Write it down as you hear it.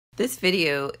This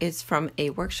video is from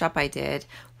a workshop I did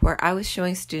where I was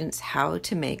showing students how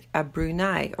to make a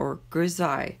brunaille, or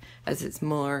grisaille as it's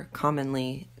more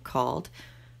commonly called.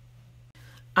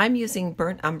 I'm using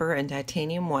burnt umber and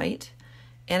titanium white,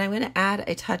 and I'm going to add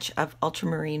a touch of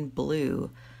ultramarine blue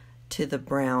to the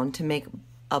brown to make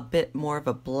a bit more of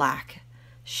a black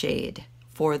shade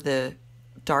for the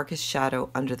darkest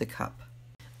shadow under the cup.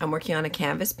 I'm working on a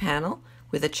canvas panel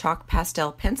with a chalk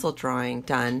pastel pencil drawing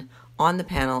done on the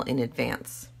panel in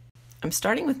advance. I'm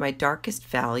starting with my darkest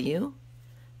value.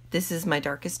 This is my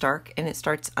darkest dark, and it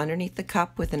starts underneath the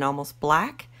cup with an almost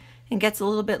black and gets a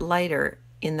little bit lighter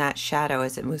in that shadow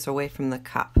as it moves away from the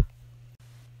cup.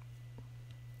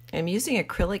 I'm using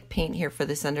acrylic paint here for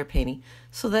this underpainting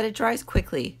so that it dries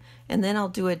quickly, and then I'll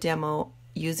do a demo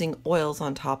using oils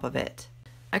on top of it.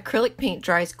 Acrylic paint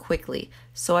dries quickly,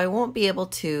 so I won't be able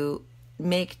to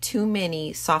make too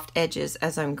many soft edges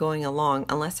as I'm going along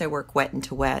unless I work wet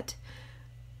into wet.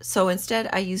 So instead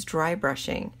I use dry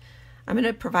brushing. I'm going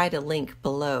to provide a link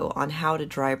below on how to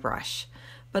dry brush.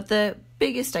 But the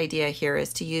biggest idea here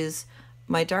is to use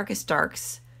my darkest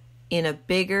darks in a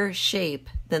bigger shape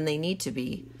than they need to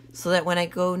be, so that when I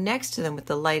go next to them with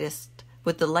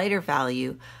the lighter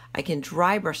value, I can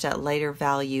dry brush that lighter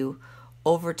value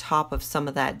over top of some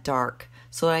of that dark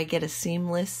so that I get a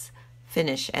seamless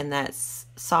finish and that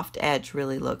soft edge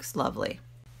really looks lovely.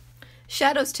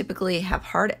 Shadows typically have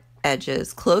hard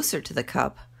edges closer to the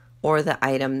cup or the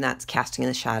item that's casting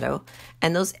the shadow,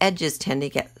 and those edges tend to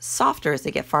get softer as they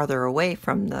get farther away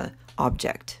from the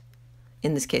object,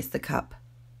 in this case the cup.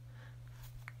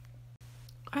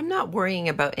 I'm not worrying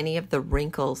about any of the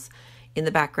wrinkles in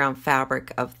the background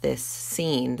fabric of this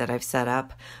scene that I've set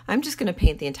up. I'm just going to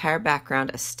paint the entire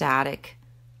background a static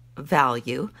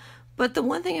value. But the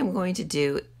one thing I'm going to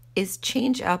do is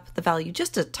change up the value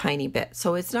just a tiny bit.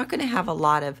 So it's not going to have a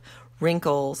lot of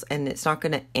wrinkles and it's not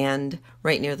going to end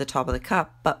right near the top of the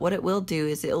cup. But what it will do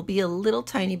is it'll be a little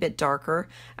tiny bit darker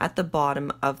at the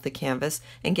bottom of the canvas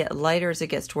and get lighter as it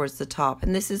gets towards the top.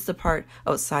 And this is the part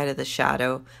outside of the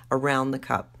shadow around the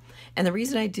cup. And the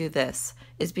reason I do this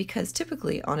is because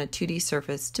typically on a 2D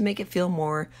surface, to make it feel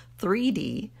more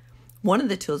 3D, one of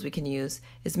the tools we can use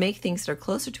is make things that are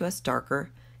closer to us darker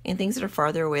and things that are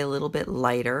farther away a little bit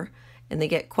lighter, and they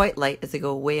get quite light as they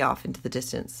go way off into the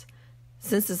distance.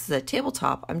 Since this is a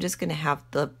tabletop, I'm just going to have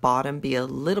the bottom be a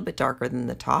little bit darker than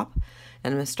the top,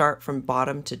 and I'm going to start from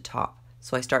bottom to top.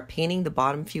 So I start painting the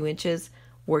bottom few inches,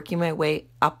 working my way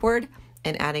upward,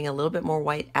 and adding a little bit more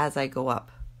white as I go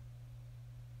up.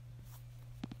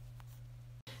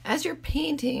 As you're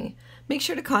painting, make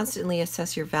sure to constantly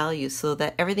assess your values so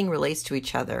that everything relates to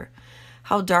each other.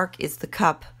 How dark is the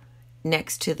cup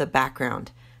next to the background?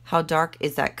 How dark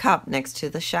is that cup next to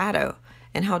the shadow?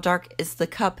 And how dark is the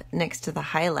cup next to the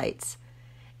highlights?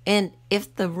 And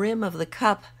if the rim of the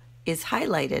cup is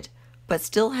highlighted but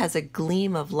still has a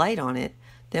gleam of light on it,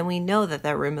 then we know that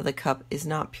that rim of the cup is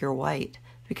not pure white,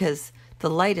 because the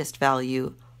lightest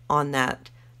value on that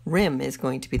rim is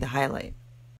going to be the highlight.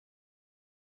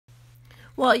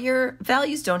 Well, your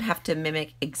values don't have to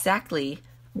mimic exactly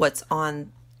what's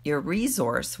on your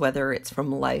resource, whether it's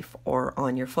from life or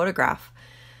on your photograph.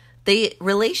 The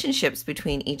relationships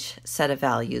between each set of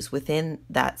values within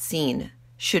that scene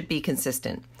should be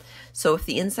consistent. So if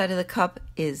the inside of the cup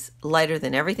is lighter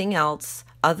than everything else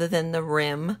other than the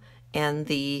rim and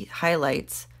the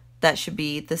highlights, that should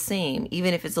be the same,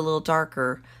 even if it's a little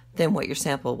darker than what your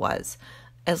sample was.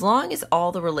 As long as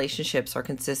all the relationships are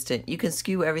consistent, you can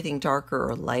skew everything darker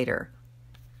or lighter.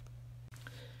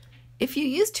 If you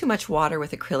use too much water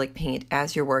with acrylic paint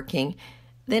as you're working,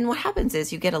 then what happens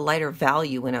is you get a lighter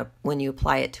value when you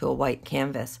apply it to a white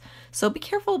canvas. So be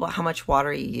careful about how much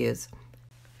water you use.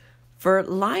 For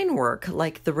line work,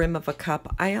 like the rim of a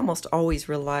cup, I almost always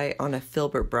rely on a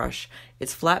Filbert brush.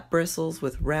 Its flat bristles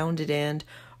with rounded end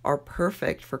are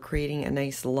perfect for creating a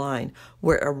nice line,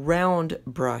 where a round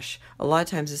brush a lot of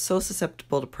times is so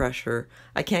susceptible to pressure,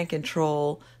 I can't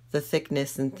control the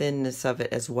thickness and thinness of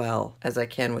it as well as I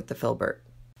can with the Filbert.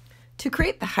 To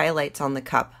create the highlights on the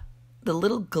cup, the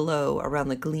little glow around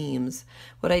the gleams,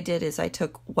 what I did is I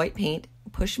took white paint,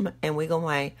 push and wiggle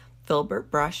my Filbert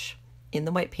brush in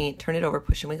the white paint, turn it over,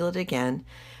 push and wiggle it again,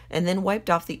 and then wiped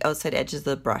off the outside edges of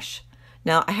the brush.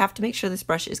 Now I have to make sure this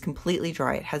brush is completely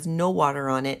dry. It has no water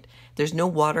on it. There's no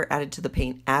water added to the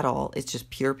paint at all. It's just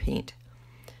pure paint.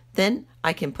 Then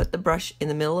I can put the brush in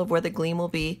the middle of where the gleam will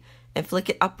be and flick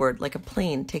it upward like a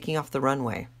plane taking off the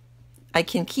runway. I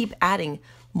can keep adding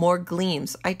more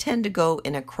gleams. I tend to go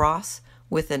in a cross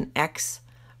with an X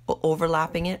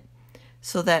overlapping it,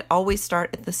 so that always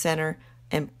start at the center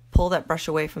and pull pull that brush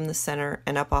away from the center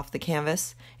and up off the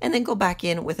canvas, and then go back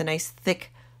in with a nice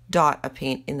thick dot of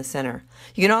paint in the center.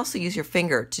 You can also use your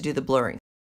finger to do the blurring.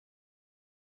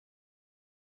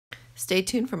 Stay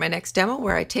tuned for my next demo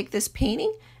where I take this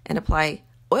painting and apply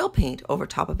oil paint over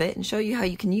top of it and show you how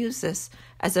you can use this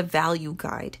as a value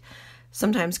guide.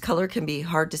 Sometimes color can be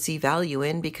hard to see value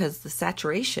in because the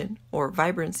saturation or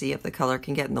vibrancy of the color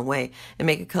can get in the way and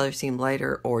make a color seem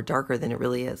lighter or darker than it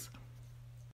really is.